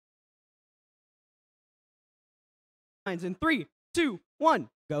In 3, 2, 1,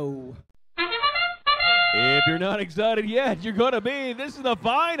 go. If you're not excited yet, you're going to be. This is the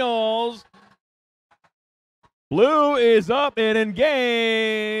finals. Blue is up and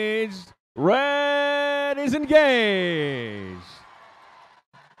engaged. Red is engaged.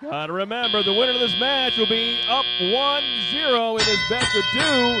 Gotta remember, the winner of this match will be up 1-0 in this best of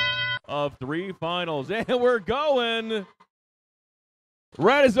 2 of 3 finals. And we're going.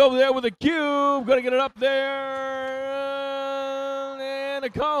 Red is over there with a cube. Gonna get it up there. And a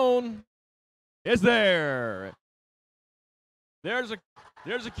cone. It's there. There's a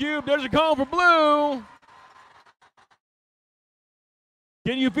cube. There's a cone for blue.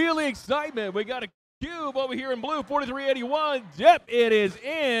 Can you feel the excitement? We got a cube over here in blue, 4381. Yep, it is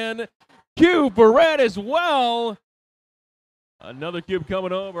in. Cube for red as well. Another cube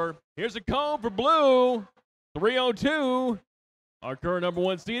coming over. Here's a cone for blue, 302. Our current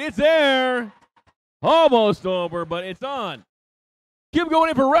 #1 seed. It's there. Almost over, but it's on. Cube going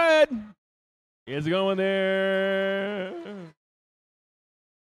in for red. It's going there.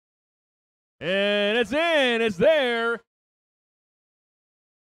 And it's in. It's there.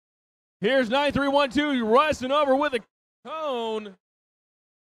 Here's 9312 rushing over with a cone.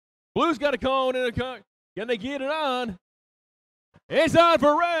 Blue's got a cone and a cone. Can they get it on? It's on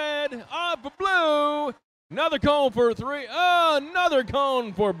for red. On for blue. Another cone for 3. Oh, another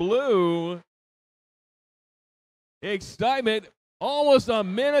cone for blue. Excitement. Almost a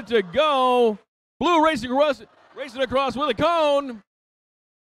minute to go. Blue racing across with a cone.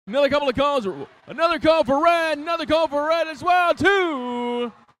 Another couple of cones. Another cone for red. Another cone for red as well.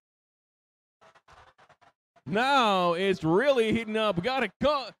 2. Now it's really heating up. Got a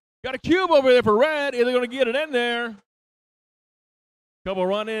cube over there for red. Are they going to get it in there? Couple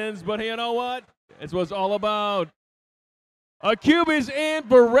run-ins, but you know what? It's what it's all about. A cube is in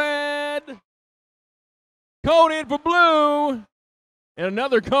for red. Cone in for blue. And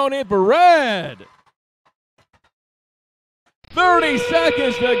another cone in for red. 30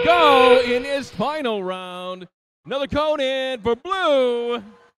 seconds to go in this final round. Another cone in for blue.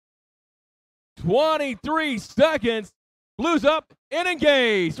 23 seconds. Blue's up and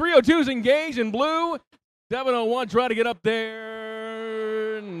engaged. 302's engaged in blue. 701 trying to get up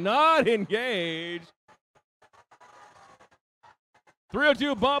there. Not engaged.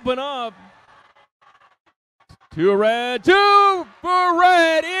 302 bumping up. 2 red. 2 for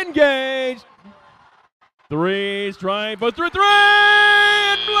red. Engaged. 3's trying for 3.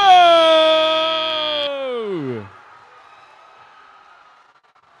 And blue.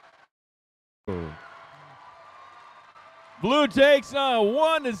 Blue takes a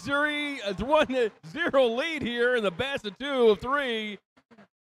 1-0 lead here in the best of 2 of 3.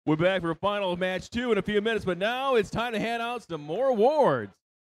 We're back for final match 2 in a few minutes, but now it's time to hand out some more awards.